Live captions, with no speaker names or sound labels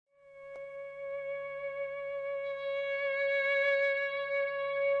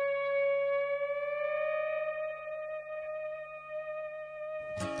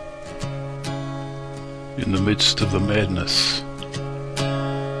in the midst of the madness.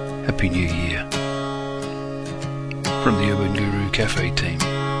 Happy New Year from the Urban Guru Cafe team.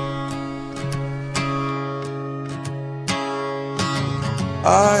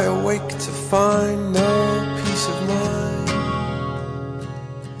 I awake to find no peace of mind.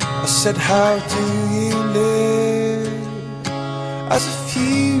 I said, how do you live as a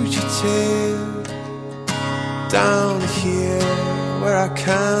fugitive down here where I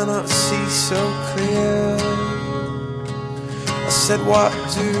cannot see so clear? I said, what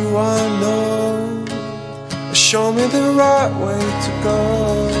do I know? Show me the right way to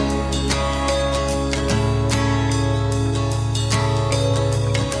go.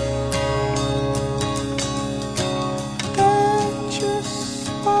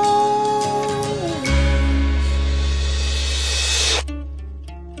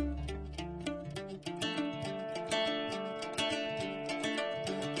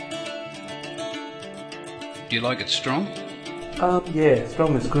 Do you like it strong? Yeah,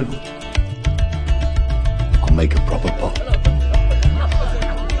 strong is good. I'll make a proper pop.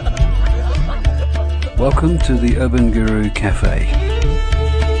 Welcome to the Urban Guru Cafe.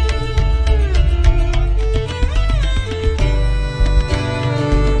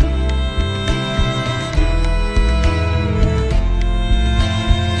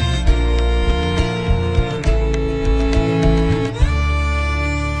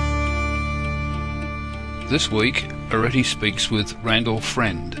 This week, Areti speaks with Randall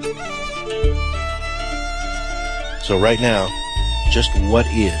Friend. So right now, just what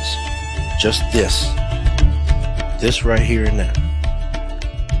is, just this right here and now.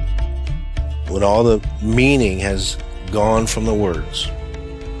 When all the meaning has gone from the words,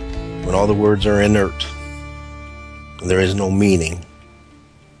 when all the words are inert, and there is no meaning,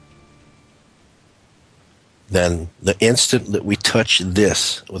 then the instant that we touch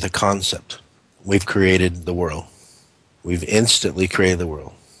this with a concept, we've created the world. We've instantly created the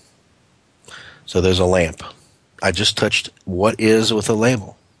world. So there's a lamp. I just touched what is with a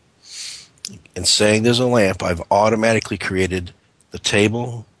label. In saying there's a lamp, I've automatically created the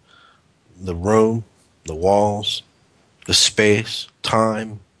table, the room, the walls, the space,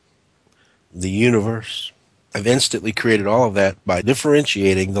 time, the universe. I've instantly created all of that by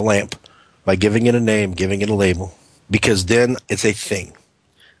differentiating the lamp, by giving it a name, giving it a label, because then it's a thing.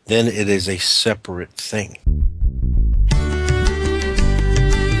 Then it is a separate thing.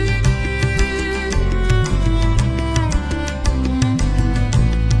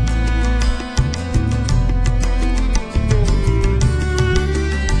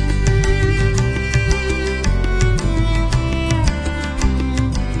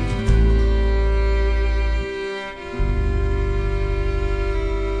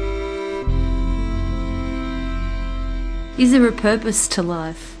 Is there a purpose to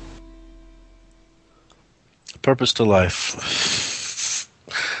life? Purpose to life?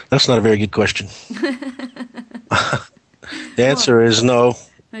 That's not a very good question. The answer is no.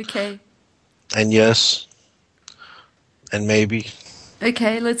 Okay. And yes. And maybe.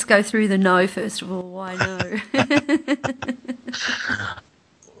 Okay, let's go through the no first of all. Why no?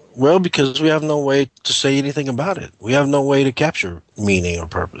 Well, because we have no way to say anything about it. We have no way to capture meaning or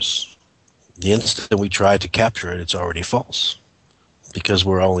purpose. The instant we try to capture it, it's already false. Because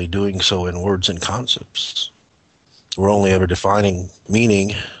we're only doing so in words and concepts. We're only ever defining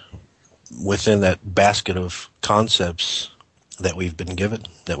meaning within that basket of concepts that we've been given,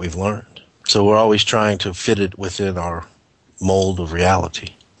 that we've learned. So we're always trying to fit it within our mold of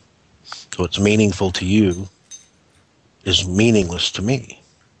reality. So what's meaningful to you is meaningless to me.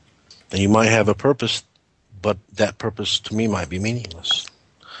 And you might have a purpose, but that purpose to me might be meaningless.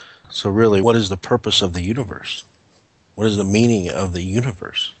 So really, what is the purpose of the universe? What is the meaning of the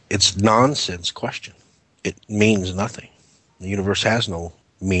universe? It's a nonsense question. It means nothing. The universe has no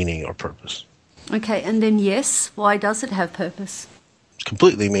meaning or purpose. Okay, and then yes, why does it have purpose? It's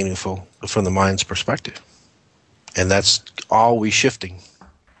completely meaningful from the mind's perspective. And that's always shifting,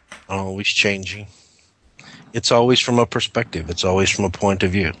 always changing. It's always from a perspective. It's always from a point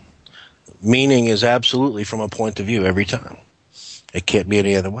of view. Meaning is absolutely from a point of view every time. It can't be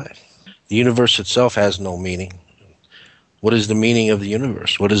any other way. The universe itself has no meaning. What is the meaning of the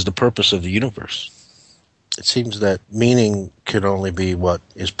universe? What is the purpose of the universe? It seems that meaning could only be what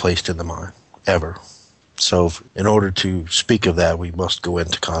is placed in the mind, ever. So in order to speak of that, we must go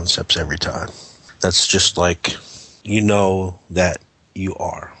into concepts every time. That's just like, you know that you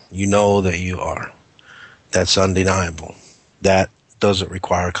are. You know that you are. That's undeniable. That doesn't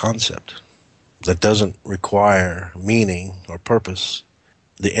require a concept. That doesn't require meaning or purpose.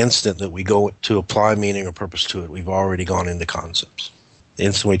 The instant that we go to apply meaning or purpose to it, we've already gone into concepts. The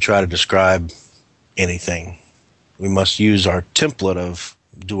instant we try to describe anything. We must use our template of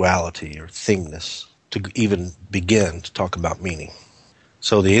duality or thingness to even begin to talk about meaning.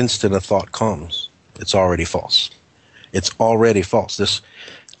 So the instant a thought comes, it's already false. It's already false. This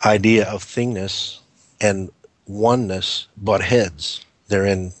idea of thingness and oneness butt heads. They're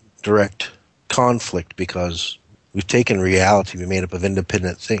in direct conflict because we've taken reality to be made up of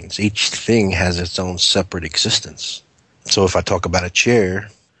independent things. Each thing has its own separate existence. So if I talk about a chair,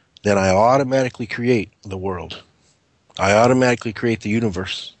 then I automatically create the world. I automatically create the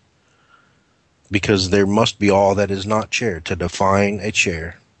universe, because there must be all that is not chair. To define a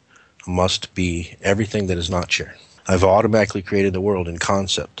chair must be everything that is not chair. I've automatically created the world in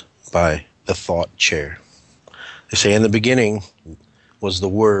concept by the thought chair. They say in the beginning was the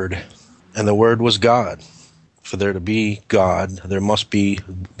Word, and the Word was God. For there to be God, there must be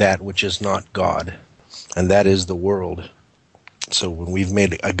that which is not God, and that is the world. So when we've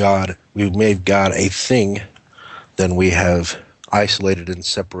made God a thing, then we have isolated and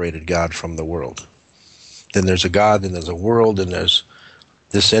separated God from the world. Then there's a God, then there's a world, and there's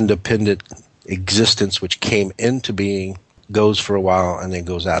this independent existence which came into being, goes for a while, and then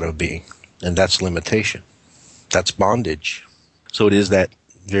goes out of being. And that's limitation. That's bondage. So it is that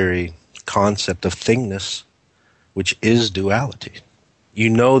very concept of thingness which is duality. You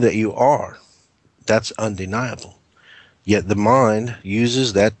know that you are. That's undeniable. Yet the mind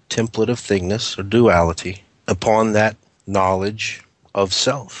uses that template of thingness or duality upon that knowledge of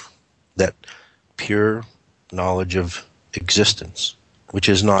self, that pure knowledge of existence, which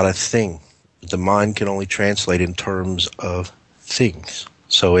is not a thing. The mind can only translate in terms of things.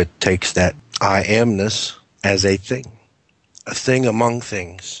 So it takes that I amness as a thing among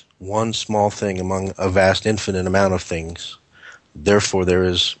things, one small thing among a vast infinite amount of things. Therefore, there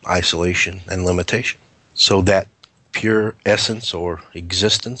is isolation and limitation. So that pure essence or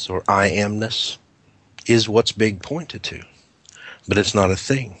existence or I amness is what's being pointed to. But it's not a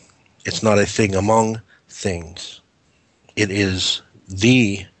thing. It's not a thing among things. It is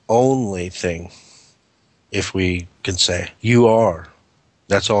the only thing, if we can say. You are.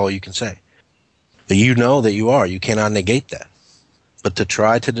 That's all you can say. But you know that you are. You cannot negate that. But to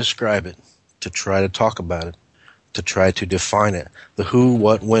try to describe it, to try to talk about it, to try to define it, the who,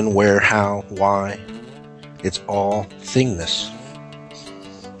 what, when, where, how, why, it's all thingness.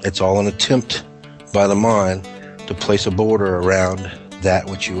 It's all an attempt by the mind to place a border around that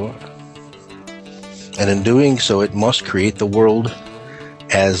which you are. And in doing so, it must create the world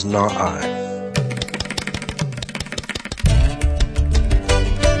as not I.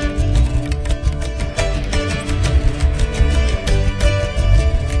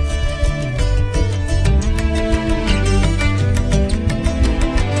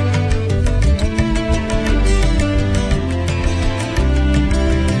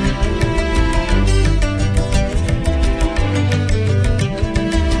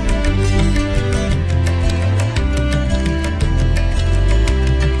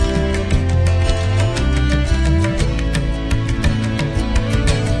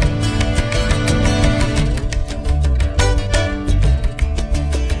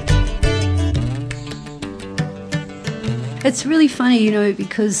 It's really funny,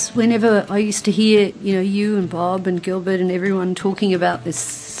 because whenever I used to hear, you and Bob and Gilbert and everyone talking about this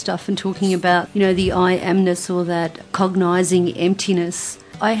stuff and talking about, the I amness or that cognizing emptiness,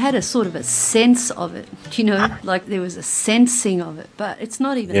 I had a sort of a sense of it, like there was a sensing of it. But it's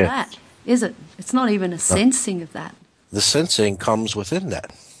not even that, is it? It's not even a sensing of that. The sensing comes within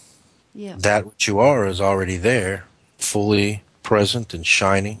that. Yeah. That which you are is already there, fully present and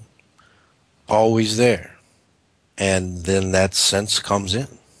shining, always there. And then that sense comes in.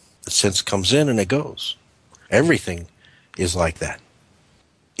 The sense comes in and it goes. Everything is like that.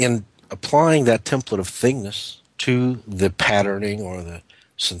 In applying that template of thingness to the patterning or the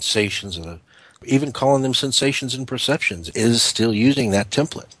sensations, or even calling them sensations and perceptions, is still using that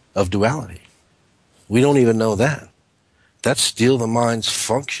template of duality. We don't even know that. That's still the mind's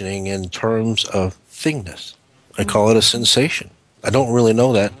functioning in terms of thingness. I call it a sensation. I don't really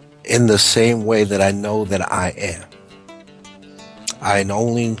know that in the same way that I know that I am. I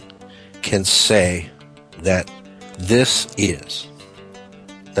only can say that this is.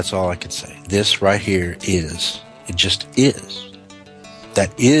 That's all I can say. This right here is. It just is. That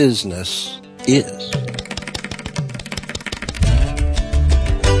isness is.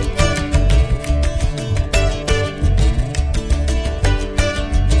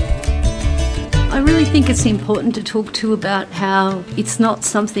 I really think it's important to talk to about how it's not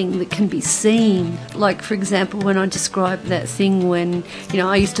something that can be seen. Like, for example, when I described that thing when,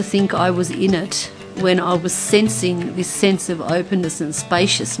 I used to think I was in it, when I was sensing this sense of openness and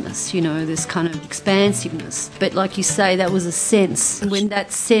spaciousness, this kind of expansiveness. But like you say, that was a sense. When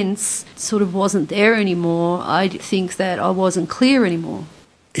that sense sort of wasn't there anymore, I think that I wasn't clear anymore.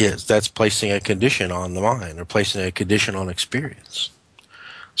 Yes, that's placing a condition on the mind, or placing a condition on experience.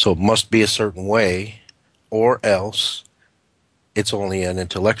 So it must be a certain way, or else it's only an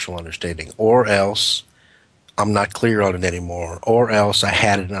intellectual understanding, or else I'm not clear on it anymore, or else I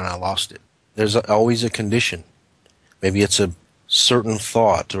had it and I lost it. There's always a condition. Maybe it's a certain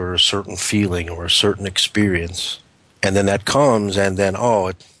thought or a certain feeling or a certain experience, and then that comes, and then,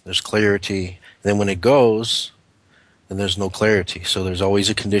 there's clarity. And then when it goes, then there's no clarity. So there's always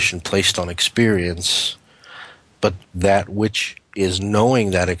a condition placed on experience, but that which is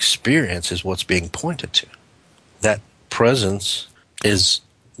knowing that experience is what's being pointed to. That presence is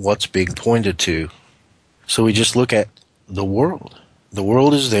what's being pointed to. So we just look at the world. The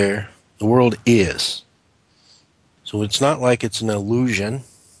world is there. The world is. So it's not like it's an illusion.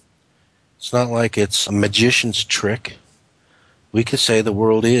 It's not like it's a magician's trick. We could say the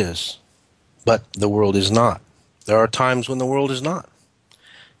world is, but the world is not. There are times when the world is not.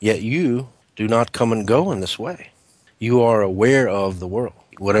 Yet you do not come and go in this way. You are aware of the world.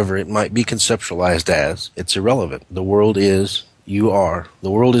 Whatever it might be conceptualized as, it's irrelevant. The world is, you are. The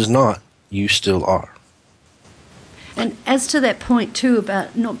world is not, you still are. And as to that point too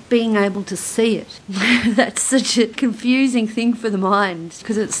about not being able to see it, that's such a confusing thing for the mind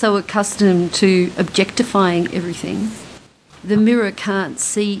because it's so accustomed to objectifying everything. The mirror can't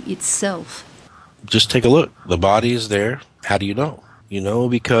see itself. Just take a look. The body is there. How do you know? You know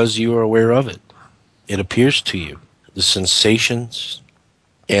because you are aware of it. It appears to you. The sensations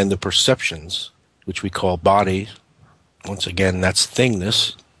and the perceptions, which we call body, once again, that's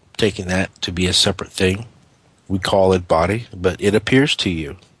thingness, taking that to be a separate thing. We call it body, but it appears to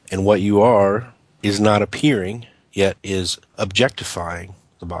you. And what you are is not appearing, yet is objectifying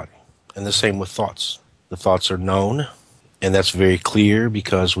the body. And the same with thoughts. The thoughts are known, and that's very clear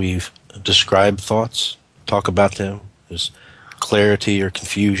because we've described thoughts, talk about them. There's clarity or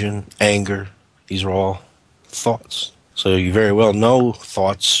confusion, anger. These are all thoughts. So you very well know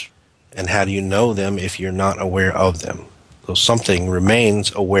thoughts, and how do you know them if you're not aware of them? So something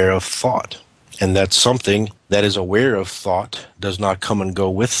remains aware of thought. And that something that is aware of thought does not come and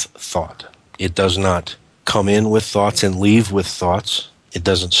go with thought. It does not come in with thoughts and leave with thoughts. It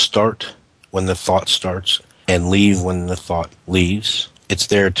doesn't start when the thought starts and leave when the thought leaves. It's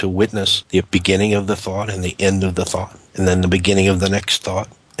there to witness the beginning of the thought and the end of the thought, and then the beginning of the next thought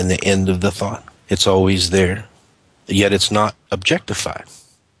and the end of the thought. It's always there, yet it's not objectified.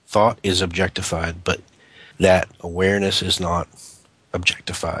 Thought is objectified, but that awareness is not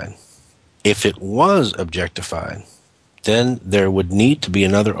objectified. If it was objectified, then there would need to be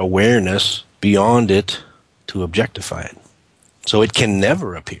another awareness beyond it to objectify it. So it can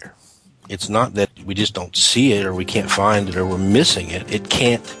never appear. It's not that we just don't see it or we can't find it or we're missing it. It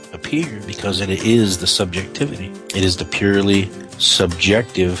can't appear because it is the subjectivity. It is the purely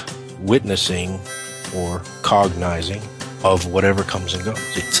subjective witnessing or cognizing of whatever comes and goes.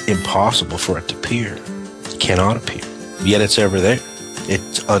 It's impossible for it to appear. It cannot appear. Yet it's ever there.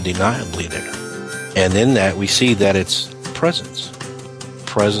 It's undeniably there. And in that we see that it's presence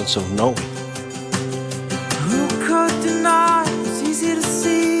of knowing. Who could deny it's easy to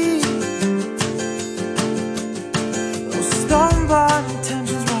see those stone-blind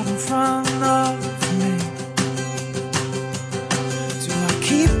intentions right in front of me? Do I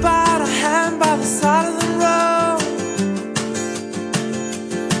keep out a hand by the side of the road,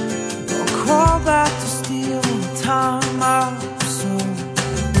 or crawl back to steal the time I've sold?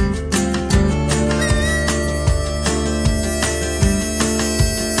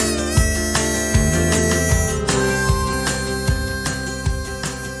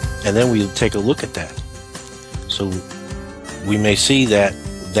 And then we take a look at that. So we may see that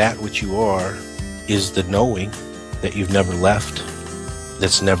that which you are is the knowing that you've never left,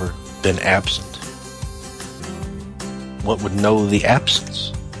 that's never been absent. What would know the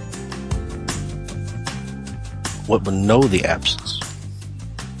absence? What would know the absence?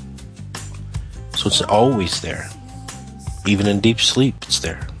 So it's always there. Even in deep sleep, it's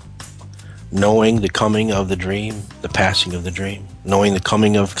there. Knowing the coming of the dream, the passing of the dream, knowing the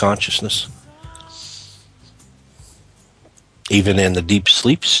coming of consciousness. Even in the deep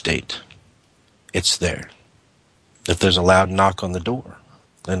sleep state, it's there. If there's a loud knock on the door,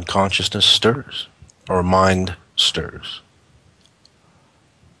 then consciousness stirs, or mind stirs.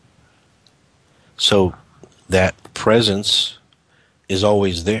 So that presence is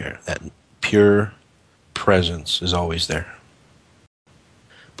always there. That pure presence is always there.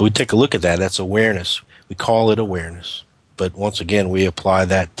 But we take a look at that. That's awareness. We call it awareness. But once again, we apply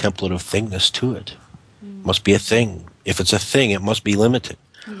that template of thingness to it. It must be a thing. If it's a thing, it must be limited.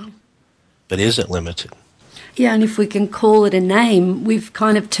 But is it limited? Yeah, and if we can call it a name, we've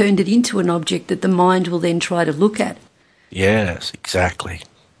kind of turned it into an object that the mind will then try to look at. Yes, exactly.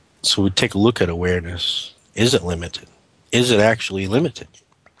 So we take a look at awareness. Is it limited? Is it actually limited?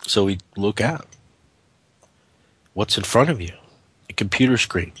 So we look out. What's in front of you? A computer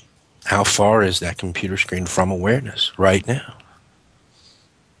screen. How far is that computer screen from awareness right now?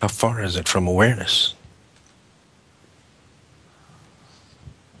 How far is it from awareness?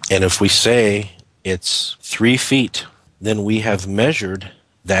 And if we say it's 3 feet, then we have measured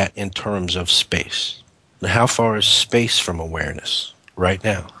that in terms of space. Now, how far is space from awareness right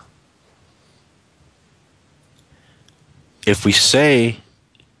now? If we say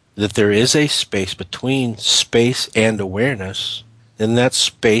that there is a space between space and awareness, then that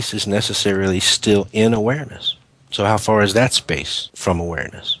space is necessarily still in awareness. So how far is that space from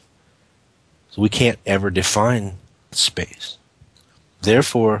awareness? So we can't ever define space.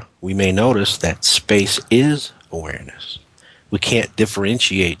 Therefore, we may notice that space is awareness. We can't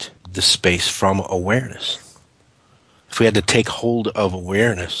differentiate the space from awareness. If we had to take hold of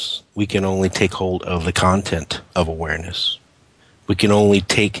awareness, we can only take hold of the content of awareness. We can only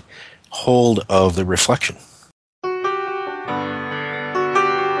take hold of the reflection.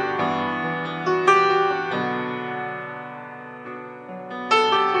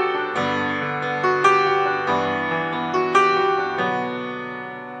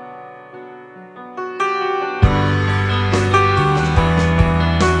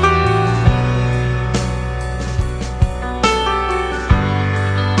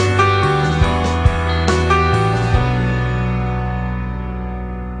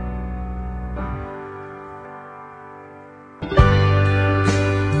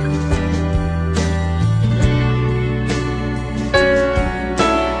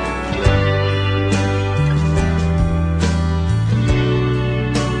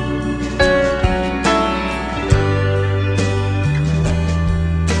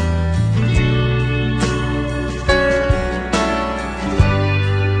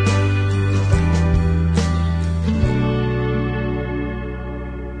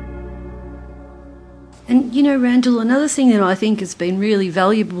 And, you know, Randall, another thing that I think has been really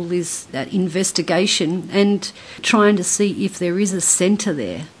valuable is that investigation and trying to see if there is a centre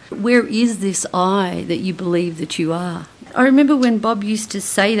there. Where is this I that you believe that you are? I remember when Bob used to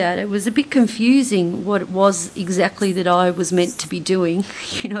say that, it was a bit confusing what it was exactly that I was meant to be doing,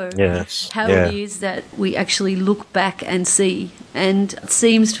 you know, how it is that we actually look back and see. And it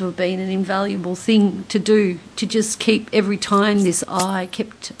seems to have been an invaluable thing to do, to just keep every time this I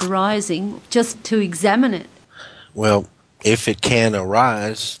kept arising, just to examine it. Well, if it can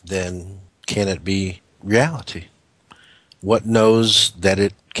arise, then can it be reality? What knows that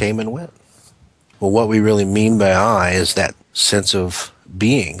it came and went? Well, what we really mean by I is that sense of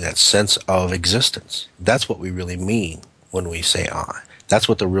being, that sense of existence. That's what we really mean when we say I. That's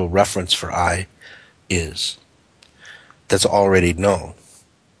what the real reference for I is. That's already known.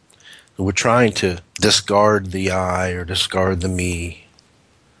 We're trying to discard the I or discard the me,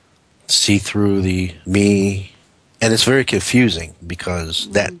 see through the me, and it's very confusing because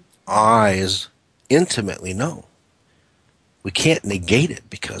that I is intimately known. We can't negate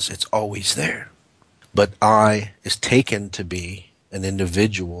it because it's always there. But I is taken to be an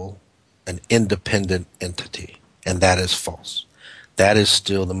individual, an independent entity, and that is false. That is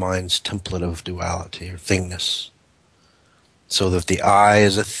still the mind's template of duality or thingness. So that if the I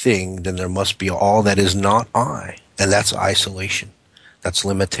is a thing, then there must be all that is not I, and that's isolation. That's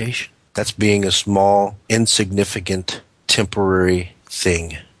limitation. That's being a small, insignificant, temporary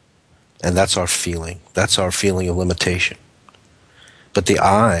thing. And that's our feeling. That's our feeling of limitation. But the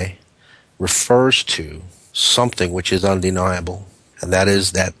I refers to something which is undeniable, and that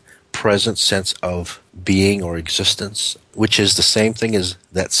is that present sense of being or existence, which is the same thing as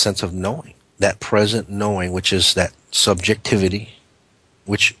that sense of knowing, that present knowing, which is that subjectivity,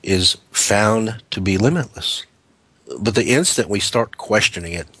 which is found to be limitless. But the instant we start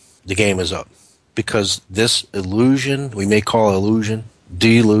questioning it, the game is up. Because this illusion, we may call illusion,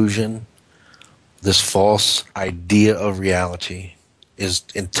 delusion, this false idea of reality, is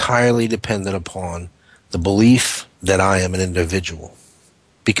entirely dependent upon the belief that I am an individual.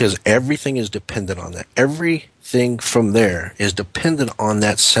 Because everything is dependent on that. Everything from there is dependent on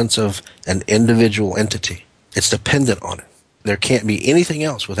that sense of an individual entity. It's dependent on it. There can't be anything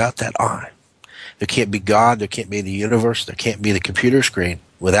else without that I. There can't be God, there can't be the universe, there can't be the computer screen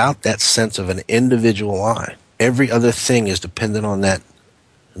without that sense of an individual I. Every other thing is dependent on that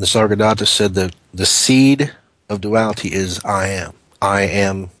And the Sargadatta said that the seed of duality is I am. I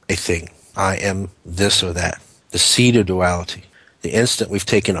am a thing. I am this or that. The seed of duality. The instant we've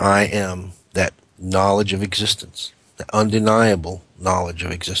taken I am, that knowledge of existence, the undeniable knowledge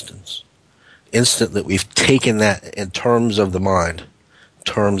of existence, instant that we've taken that in terms of the mind,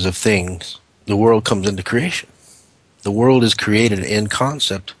 terms of things, the world comes into creation. The world is created in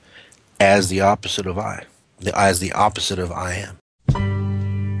concept as the opposite of I, as the opposite of I am.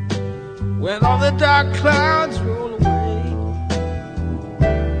 When all the dark clouds roll away,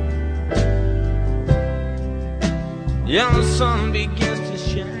 and the sun begins to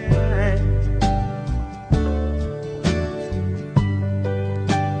shine,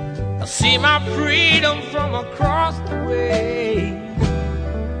 I see my freedom from across the way,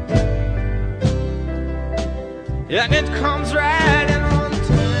 and it comes right in on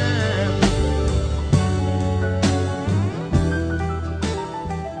time.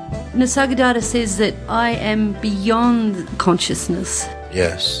 Nisargadatta says that I am beyond consciousness.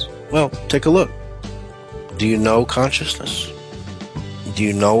 Yes. Well, take a look. Do you know consciousness? Do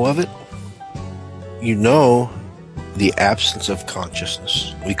you know of it? You know the absence of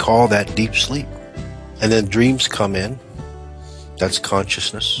consciousness. We call that deep sleep. And then dreams come in. That's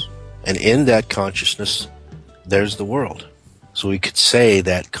consciousness. And in that consciousness, there's the world. So we could say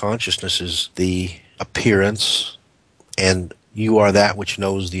that consciousness is the appearance, and you are that which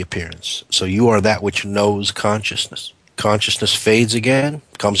knows the appearance. So you are that which knows consciousness. Consciousness fades again,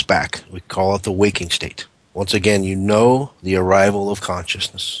 comes back. We call it the waking state. Once again, you know the arrival of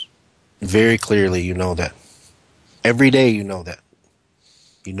consciousness. Very clearly, you know that. Every day you know that.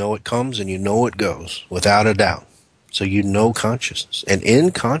 You know it comes and you know it goes, without a doubt. So you know consciousness. And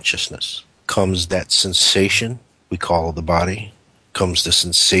in consciousness comes that sensation we call the body, comes the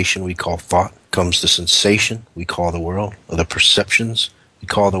sensation we call thought, comes the sensation we call the world, or the perceptions we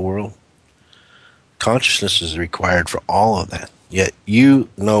call the world. Consciousness is required for all of that. Yet you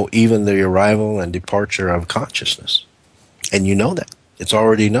know even the arrival and departure of consciousness. And you know that. It's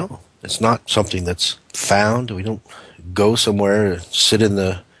already known. It's not something that's found. We don't go somewhere, sit in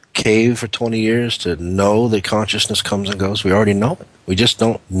the cave for 20 years to know that consciousness comes and goes. We already know it. We just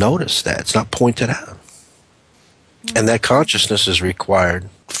don't notice that. It's not pointed out. And that consciousness is required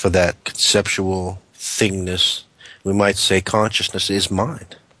for that conceptual thingness. We might say consciousness is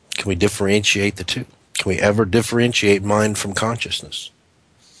mind. Can we differentiate the two? Can we ever differentiate mind from consciousness?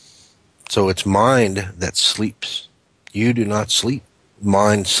 So it's mind that sleeps. You do not sleep.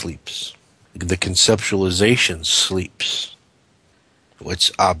 Mind sleeps. The conceptualization sleeps.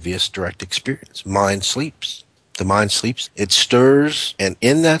 It's obvious direct experience. Mind sleeps. The mind sleeps. It stirs, and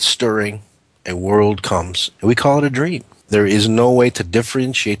in that stirring, a world comes. And we call it a dream. There is no way to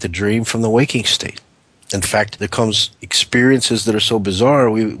differentiate the dream from the waking state. In fact, there comes experiences that are so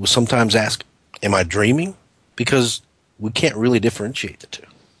bizarre, we will sometimes ask, am I dreaming? Because we can't really differentiate the two.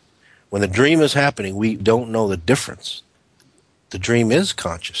 When the dream is happening, we don't know the difference. The dream is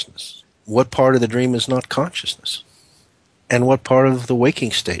consciousness. What part of the dream is not consciousness? And what part of the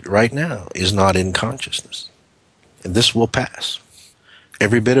waking state right now is not in consciousness? And this will pass.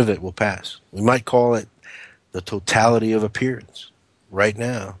 Every bit of it will pass. We might call it the totality of appearance. Right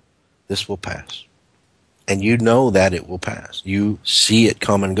now, this will pass. And you know that it will pass. You see it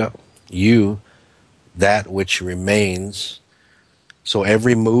come and go. You, that which remains. So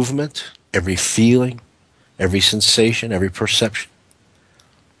every movement, every feeling, every sensation, every perception,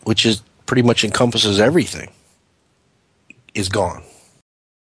 which is pretty much encompasses everything, is gone.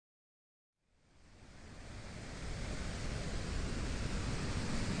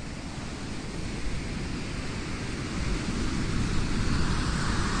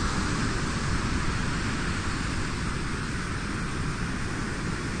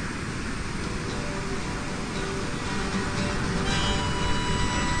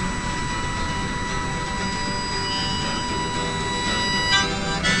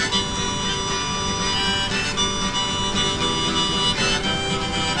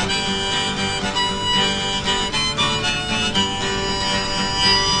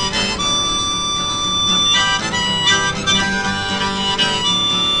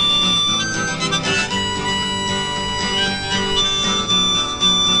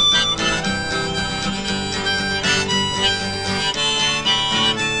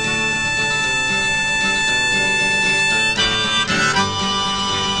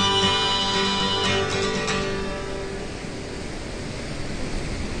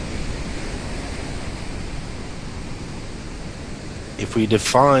 If we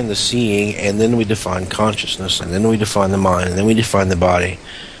define the seeing, and then we define consciousness, and then we define the mind, and then we define the body,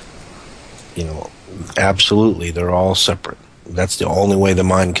 absolutely, they're all separate. That's the only way the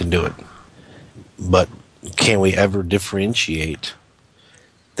mind can do it. But can we ever differentiate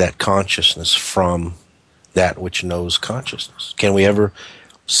that consciousness from that which knows consciousness? Can we ever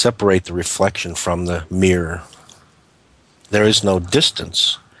separate the reflection from the mirror? There is no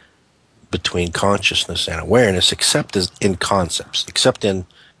distance between consciousness and awareness except as in concepts, except in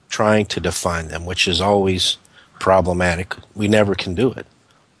trying to define them, which is always problematic. We never can do it.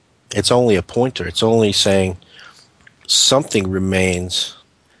 It's only a pointer. It's only saying something remains,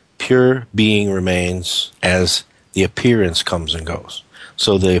 pure being remains as the appearance comes and goes.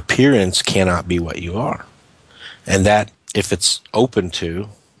 So the appearance cannot be what you are. And that, if it's open to,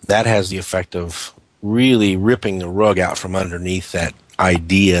 that has the effect of really ripping the rug out from underneath that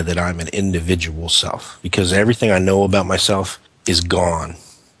idea that I'm an individual self. Because everything I know about myself is gone.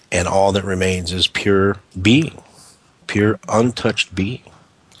 And all that remains is pure being, pure untouched being.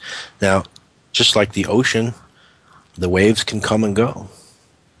 Now, just like the ocean, the waves can come and go.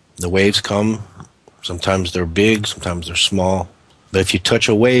 The waves come, sometimes they're big, sometimes they're small. But if you touch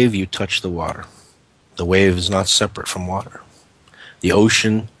a wave, you touch the water. The wave is not separate from water. The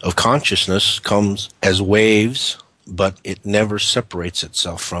ocean of consciousness comes as waves, but it never separates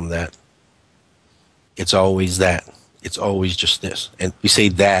itself from that. It's always that. It's always just this. And we say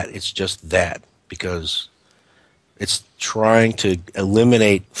that, it's just that, because it's trying to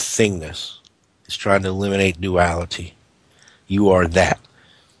eliminate thingness. It's trying to eliminate duality. You are that.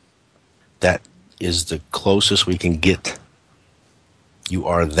 That is the closest we can get. You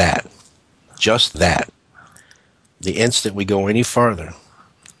are that. Just that. The instant we go any farther,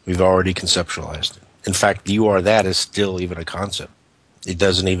 we've already conceptualized it. In fact, you are that is still even a concept. It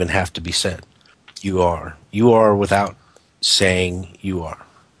doesn't even have to be said. You are. You are without saying you are.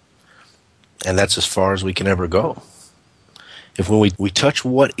 And that's as far as we can ever go. If when we touch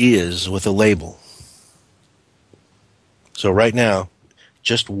what is with a label. So right now,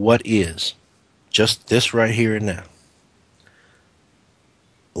 just what is. Just this right here and now.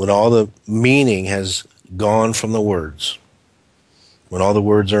 When all the meaning has gone from the words, when all the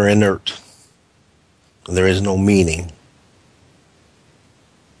words are inert, and there is no meaning,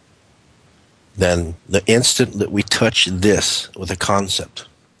 then the instant that we touch this with a concept,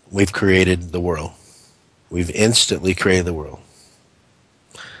 we've created the world. We've instantly created the world.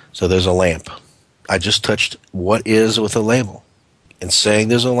 So there's a lamp. I just touched what is with a label. And saying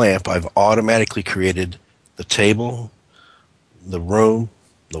there's a lamp, I've automatically created the table, the room,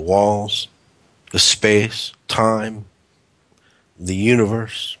 the walls, the space, time, the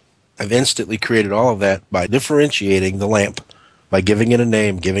universe. I've instantly created all of that by differentiating the lamp, by giving it a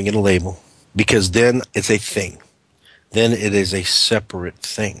name, giving it a label. Because then it's a thing. Then it is a separate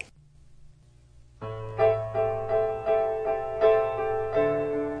thing.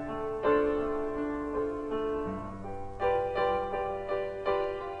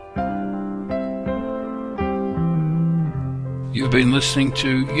 You've been listening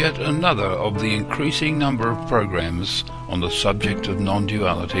to yet another of the increasing number of programs on the subject of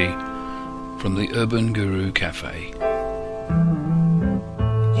non-duality from the Urban Guru Cafe.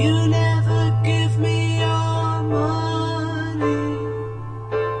 You never give me your money.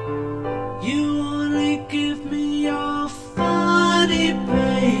 You only give me your funny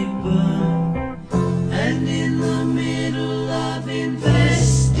paper. And in the middle of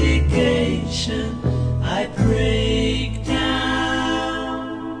investigation, I break down.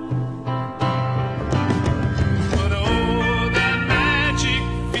 But oh, that magic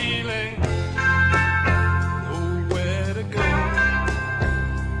feeling, nowhere to go.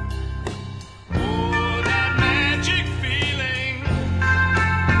 Oh, that magic feeling,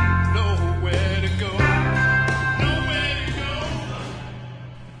 nowhere to go. Nowhere to go.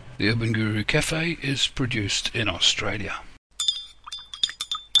 The Urban Guru Cafe is produced in Australia.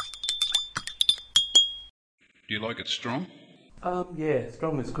 Do you like it strong? Yeah,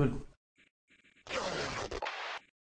 strong is good.